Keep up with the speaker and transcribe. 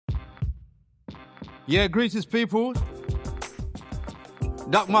Yeah, greetings people.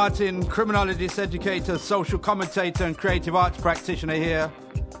 Doc Martin, criminologist, educator, social commentator and creative arts practitioner here.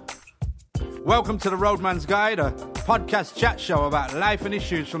 Welcome to the Roadman's Guide, a podcast chat show about life and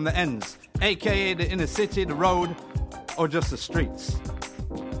issues from the ends, aka the inner city, the road, or just the streets.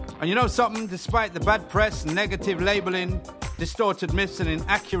 And you know something? Despite the bad press, negative labelling, distorted myths and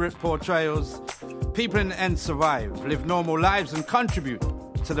inaccurate portrayals, people in the end survive, live normal lives and contribute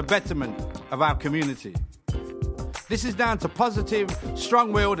to the betterment of our community. This is down to positive,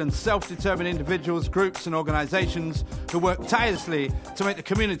 strong-willed and self-determined individuals, groups and organisations who work tirelessly to make the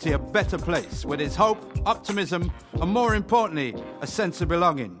community a better place, where there's hope, optimism and, more importantly, a sense of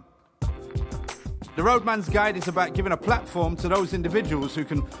belonging. The Roadman's Guide is about giving a platform to those individuals who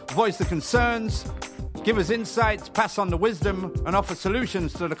can voice the concerns, give us insights, pass on the wisdom and offer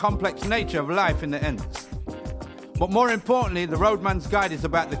solutions to the complex nature of life in the ends. But more importantly, the Roadman's Guide is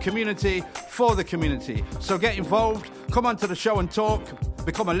about the community, for the community. So get involved, come onto the show and talk,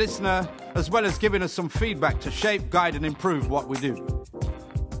 become a listener, as well as giving us some feedback to shape, guide and improve what we do.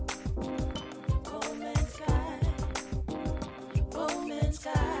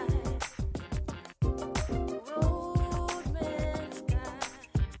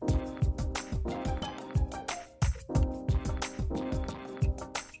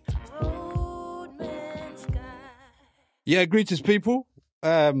 Yeah, greetings people.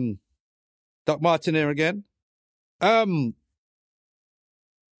 Doc Martin here again. Have you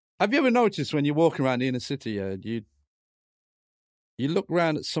ever noticed when you're walking around the inner city, you look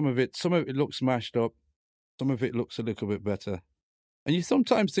around at some of it looks smashed up, some of it looks a little bit better. And you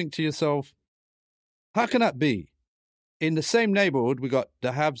sometimes think to yourself, how can that be? In the same neighborhood, we got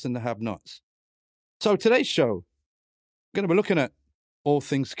the haves and the have-nots. So today's show, we're going to be looking at all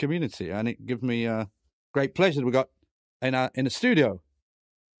things community, and it gives me great pleasure that we got in the studio,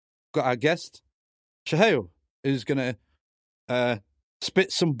 got our guest, Shale, who's going to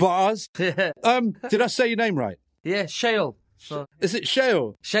spit some bars. Did I say your name right? Yeah, Shale. So, is it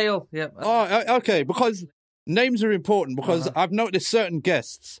Shale? Shale, yeah. Oh, okay, because names are important, because I've noticed certain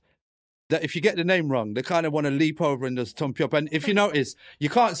guests that if you get the name wrong, they kind of want to leap over and just thump you up. And if you notice, you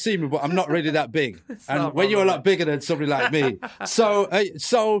can't see me, but I'm not really that big. And when you're a lot bigger than somebody like me. So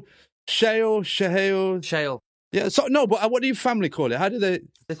Shale. Yeah, so no, but what do your family call it? How do they?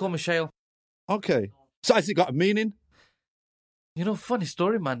 They call me Shale. Okay. So has it got a meaning? You know, funny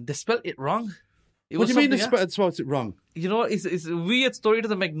story, man. They spelled it wrong. What do you mean they spelled it wrong? You know, it's a weird story. It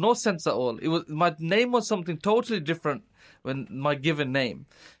doesn't make no sense at all. My name was something totally different when my given name,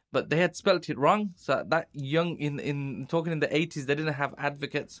 but they had spelled it wrong. So that young in talking in the 80s, they didn't have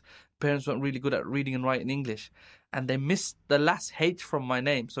advocates. Parents weren't really good at reading and writing English, and they missed the last H from my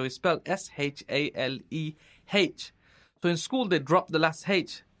name. So it's spelled Shaleeh. So in school they dropped the last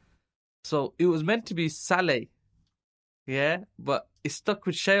H. So it was meant to be Saleh. Yeah, but it stuck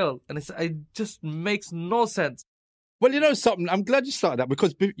with Shale, and it just makes no sense. Well, you know something, I'm glad you started that,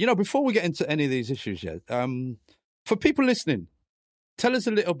 because before we get into any of these issues yet, for people listening, tell us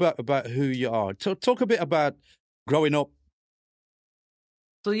a little bit about who you are. Talk a bit about growing up.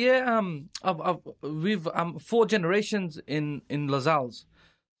 So yeah, we've 4 generations in Lazals.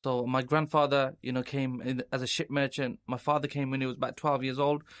 So my grandfather, came in as a ship merchant. My father came when he was about 12 years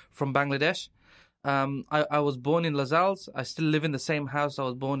old from Bangladesh. I was born in Lazals. I still live in the same house I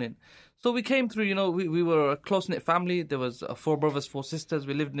was born in. So we came through, we were a close-knit family. There was 4 brothers, 4 sisters.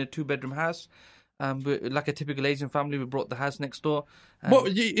 We lived in a 2-bedroom house. Like a typical Asian family, we brought the house next door. Well,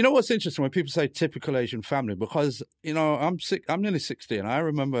 you know what's interesting when people say typical Asian family? Because, I'm nearly 60, and I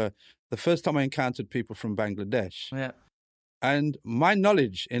remember the first time I encountered people from Bangladesh. Yeah. And my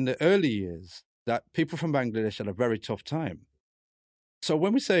knowledge in the early years that people from Bangladesh had a very tough time. So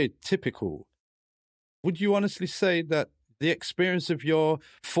when we say typical, would you honestly say that the experience of your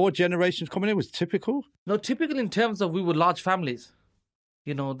 4 generations coming in was typical? No, typical in terms of we were large families,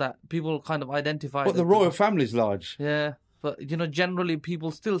 that people kind of identify. But the royal family's large. Yeah. But, generally people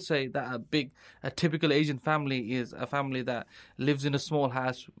still say that a typical Asian family is a family that lives in a small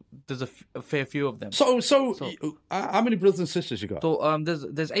house. There's a fair few of them. So how many brothers and sisters you got? So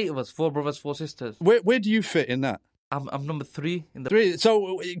there's 8 of us, 4 brothers, 4 sisters. Where do you fit in that? I'm number 3 in the 3.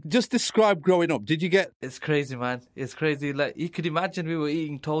 So just describe growing up. Did you get? It's crazy, man. It's crazy. Like you could imagine, we were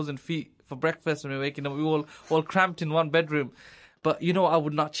eating toes and feet for breakfast when we were waking up. We were all cramped in one bedroom. But, I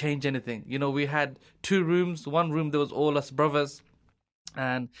would not change anything. We had 2 rooms. One room, there was all us brothers.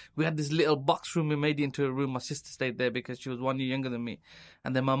 And we had this little box room. We made it into a room. My sister stayed there because she was 1 year younger than me.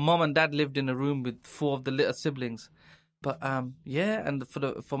 And then my mom and dad lived in a room with 4 of the little siblings. But, and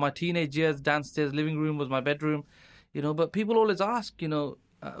for my teenage years, downstairs living room was my bedroom. But people always ask,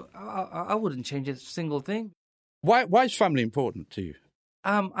 I wouldn't change a single thing. Why is family important to you?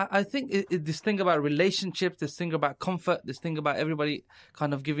 I think this thing about relationships, this thing about comfort, this thing about everybody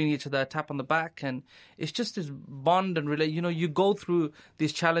kind of giving each other a tap on the back, and it's just this bond and you go through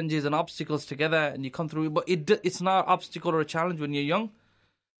these challenges and obstacles together, and you come through it. But it's not an obstacle or a challenge when you're young.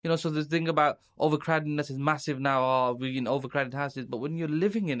 So this thing about overcrowdedness is massive now. Oh, we're in overcrowded houses, but when you're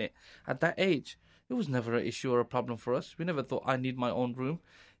living in it at that age, it was never an issue or a problem for us. We never thought I need my own room.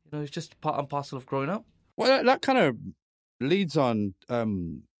 It's just part and parcel of growing up. Well, that kind of leads on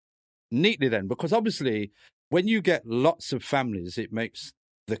neatly then, because obviously when you get lots of families, it makes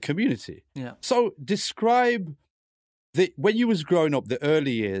the community. Yeah. So describe when you was growing up, the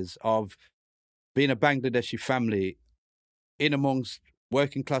early years of being a Bangladeshi family in amongst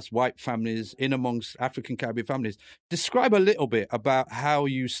working class white families, in amongst African Caribbean families. Describe a little bit about how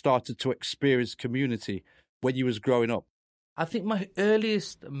you started to experience community when you was growing up. I think my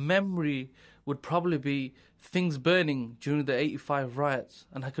earliest memory would probably be things burning during the 85 riots.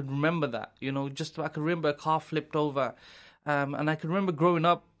 And I could remember that, I could remember a car flipped over. And I can remember growing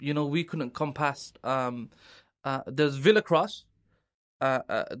up, we couldn't come past, there's Villa Cross,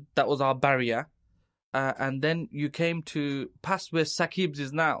 that was our barrier. And then you came to past where Sakib's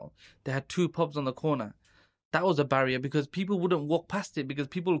is now. They had 2 pubs on the corner. That was a barrier because people wouldn't walk past it because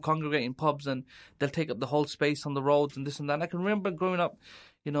people would congregate in pubs and they'll take up the whole space on the roads and this and that. And I can remember growing up,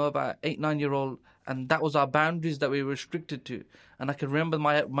 about 8-9-year-old, and that was our boundaries that we were restricted to. And I can remember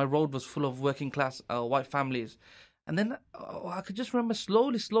my road was full of working class white families. And then I could just remember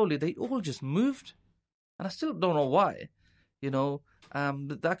slowly, they all just moved. And I still don't know why, I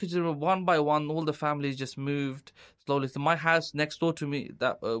could just remember one by one, all the families just moved slowly. So my house next door to me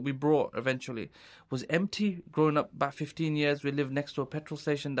that we brought eventually was empty. Growing up about 15 years, we lived next to a petrol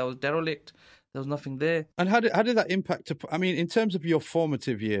station that was derelict. There was nothing there. And how did that impact? In terms of your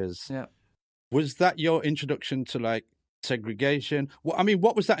formative years, yeah, was that your introduction to like segregation?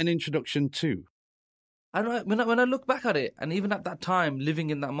 What was that an introduction to? I don't know, when I look back at it, and even at that time, living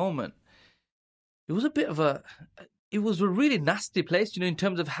in that moment, it was it was a really nasty place, in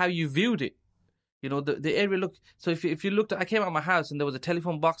terms of how you viewed it. The area looked... So if you looked I came out of my house and there was a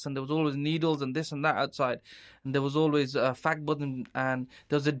telephone box and there was always needles and this and that outside. And there was always a fag button and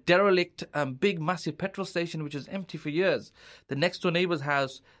there was a derelict, big, massive petrol station which was empty for years. The next door neighbour's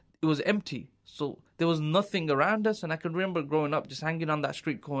house, it was empty. So there was nothing around us. And I can remember growing up just hanging on that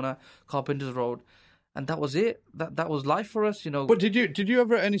street corner, Carpenter's Road. And that was it. That was life for us, But did you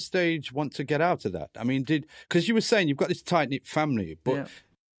ever at any stage want to get out of that? Because you were saying you've got this tight-knit family, but... Yeah.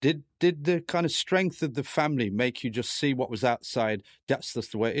 Did the kind of strength of the family make you just see what was outside? That's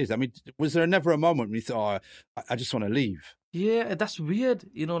just the way it is. Was there never a moment when you thought, I just want to leave? Yeah, that's weird.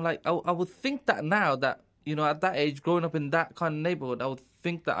 I would think that now that, at that age, growing up in that kind of neighborhood, I would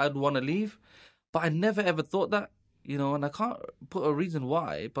think that I'd want to leave. But I never ever thought that, and I can't put a reason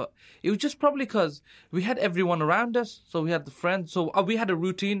why. But it was just probably because we had everyone around us. So we had the friends. So we had a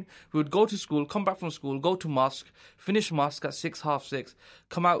routine. We would go to school, come back from school, go to mosque, finish mosque at 6, half 6,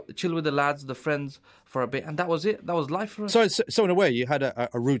 come out, chill with the lads, the friends for a bit. And that was it. That was life for us. So in a way, you had a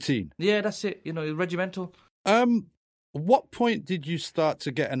routine. Yeah, that's it. Regimental. What point did you start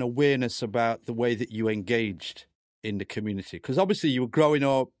to get an awareness about the way that you engaged in the community? Because obviously you were growing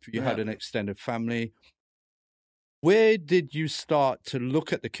up, you had an extended family. Where did you start to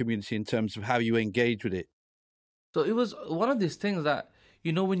look at the community in terms of how you engage with it? So it was one of these things that,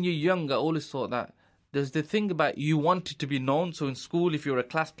 when you're young, I always thought that there's the thing about you wanted to be known. So in school, if you were a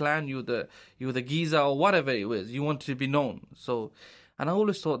class clown, you were the geezer or whatever it was, you wanted to be known. So, and I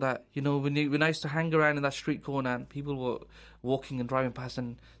always thought that, when I used to hang around in that street corner and people were walking and driving past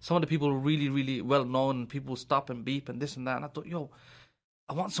and some of the people were really, really well known and people would stop and beep and this and that. And I thought,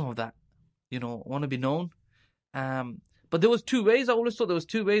 I want some of that. I want to be known. But there was 2 ways. I always thought there was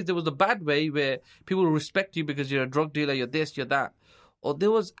 2 ways. There was the bad way where people will respect you because you're a drug dealer, you're this, you're that. Or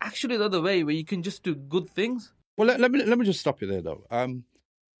there was actually the other way where you can just do good things. Well, let me just stop you there though.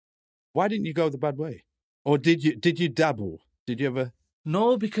 Why didn't you go the bad way? Or did you dabble? Did you ever?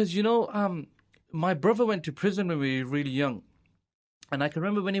 No, because my brother went to prison when we were really young, and I can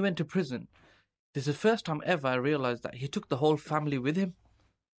remember when he went to prison. This is the first time ever I realized that he took the whole family with him,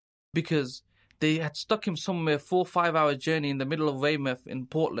 because they had stuck him somewhere 4 or 5 hour journey in the middle of Weymouth in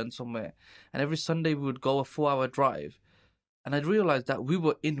Portland somewhere. And every Sunday we would go a 4-hour drive. And I'd realized that we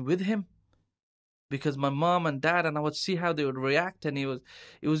were in with him because my mom and dad, and I would see how they would react. And it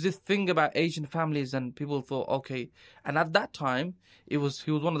was this thing about Asian families, and people thought, okay. And at that time, he was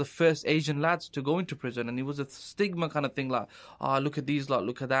one of the first Asian lads to go into prison. And it was a stigma kind of thing like, look at these lot,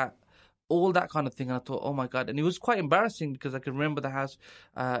 look at that. all that kind of thing. And I thought, oh my God. And it was quite embarrassing because I can remember the house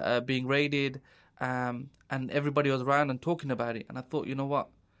being raided and everybody was around and talking about it. And I thought, you know what?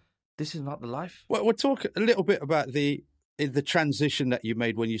 This is not the life. Well, we'll talk a little bit about the transition that you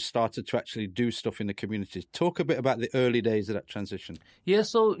made when you started to actually do stuff in the community. Talk a bit about the early days of that transition. Yeah,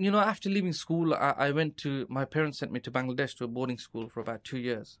 so, after leaving school, I went to, my parents sent me to Bangladesh to a boarding school for about 2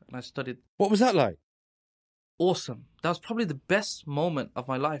 years. And I studied. What was that like? Awesome. That was probably the best moment of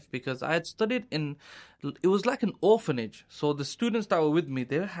my life because I had studied it was like an orphanage. So the students that were with me,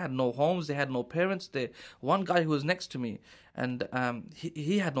 they had no homes, they had no parents. One guy who was next to me, and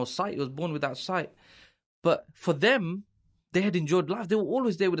he had no sight. He was born without sight. But for them, they had enjoyed life. They were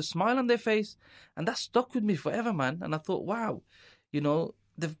always there with a smile on their face. And that stuck with me forever, man. And I thought, wow,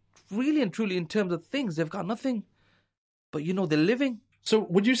 they've really and truly, in terms of things, they've got nothing. But, they're living. So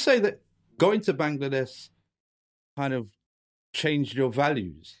would you say that going to Bangladesh kind of changed your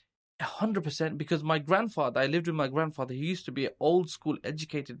values? 100%, because I lived with my grandfather. He used to be an old school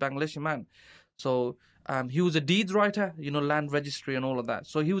educated Bangladeshi man. So he was a deeds writer, land registry and all of that.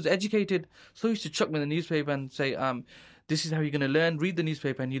 So he was educated. So he used to chuck me in the newspaper and say, this is how you're going to learn, read the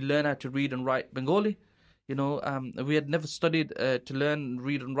newspaper and you learn how to read and write Bengali. We had never studied to learn,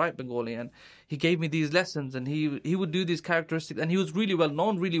 read and write Bengali. And he gave me these lessons and he would do these characteristics. And he was really well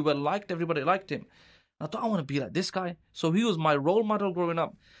known, really well liked. Everybody liked him. I thought, I want to be like this guy. So he was my role model growing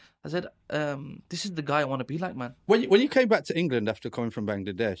up. I said, this is the guy I want to be like, man. When you came back to England after coming from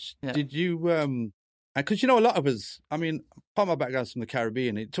Bangladesh, did you... Because, a lot of us, part of my background's from the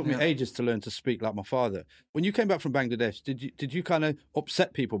Caribbean. It took me ages to learn to speak like my father. When you came back from Bangladesh, did you kind of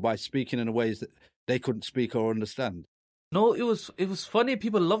upset people by speaking in ways that they couldn't speak or understand? No, it was funny.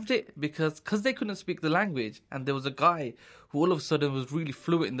 People loved it because they couldn't speak the language. And there was a guy who all of a sudden was really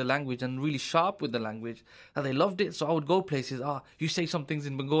fluent in the language and really sharp with the language. And they loved it. So I would go places, you say some things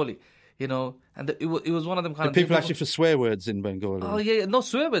in Bengali. And it was one of them kind of... People actually for swear words in Bengali. Oh, yeah, no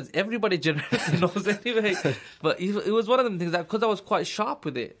swear words. Everybody generally knows anyway. But it was one of them things that, because I was quite sharp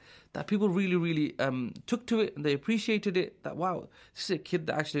with it, that people really, really took to it and they appreciated it. That, wow, this is a kid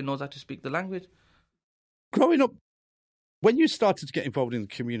that actually knows how to speak the language. Growing up, when you started to get involved in the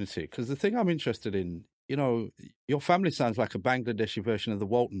community, because the thing I'm interested in, your family sounds like a Bangladeshi version of the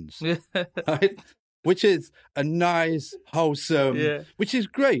Waltons, right? Which is a nice, wholesome, which is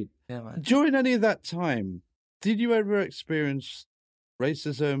great. Yeah, man. During any of that time, did you ever experience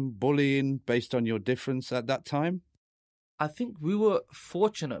racism, bullying based on your difference at that time? I think we were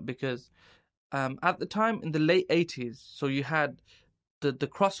fortunate because at the time in the late 80s, so you had the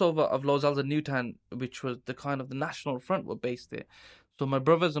crossover of Lozals and Newtown, which was the kind of the National Front were based there. So my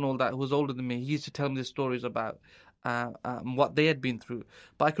brothers and all that, who was older than me, he used to tell me the stories about what they had been through.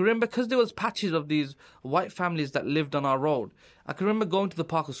 But I can remember, because there was patches of these white families that lived on our road, I can remember going to the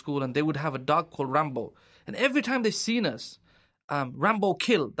park of school and they would have a dog called Rambo. And every time they seen us, Rambo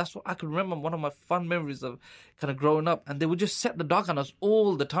killed. That's what I can remember, one of my fun memories of kind of growing up. And they would just set the dog on us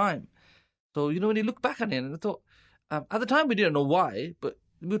all the time. So, when you look back on it, and I thought, at the time we didn't know why, but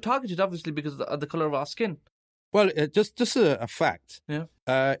we were targeted obviously because of the colour of our skin. Well, just a fact.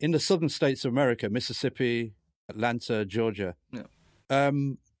 Yeah. In the southern states of America, Mississippi, Atlanta, Georgia,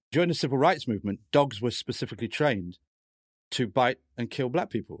 during the civil rights movement, dogs were specifically trained to bite and kill black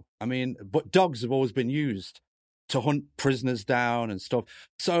people. But dogs have always been used to hunt prisoners down and stuff.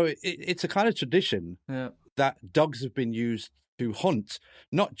 So it's a kind of tradition that dogs have been used to hunt,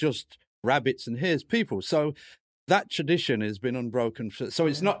 not just rabbits and hares, people. So that tradition has been unbroken. So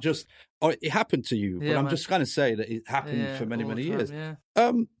it's not just, it happened to you, but I'm just going to say that it happened for many, many years.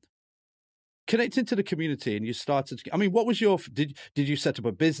 Yeah. Connected to the community, and you started. What was your? Did you set up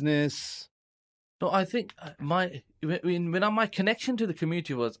a business? No, I think my connection to the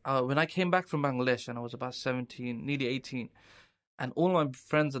community was when I came back from Bangladesh and I was about 17, nearly 18, and all my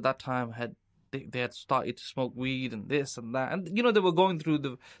friends at that time they had started to smoke weed and this and that, and they were going through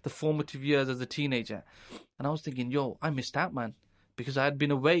the formative years as a teenager, and I was thinking, I missed out, man, because I had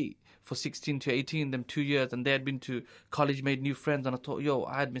been away for 16 to 18, them 2 years, and they had been to college, made new friends, and I thought,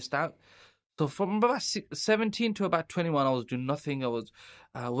 I had missed out. So from about 17 to about 21, I was doing nothing. I was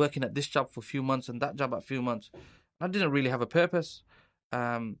working at this job for a few months and that job a few months. I didn't really have a purpose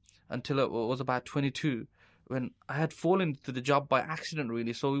until it was about 22, when I had fallen into the job by accident,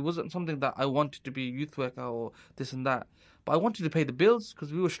 really. So it wasn't something that I wanted to be a youth worker or this and that. But I wanted to pay the bills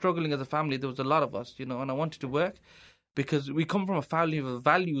because we were struggling as a family. There was a lot of us, and I wanted to work because we come from a family with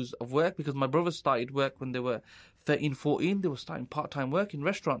values of work, because my brothers started work when they were 13, 14. They were starting part-time work in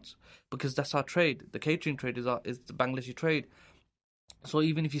restaurants because that's our trade. The catering trade is the Bangladeshi trade. So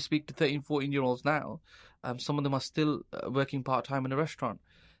even if you speak to 13, 14-year-olds now, some of them are still working part-time in a restaurant.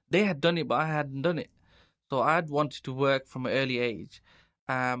 They had done it, but I hadn't done it. So I had wanted to work from an early age.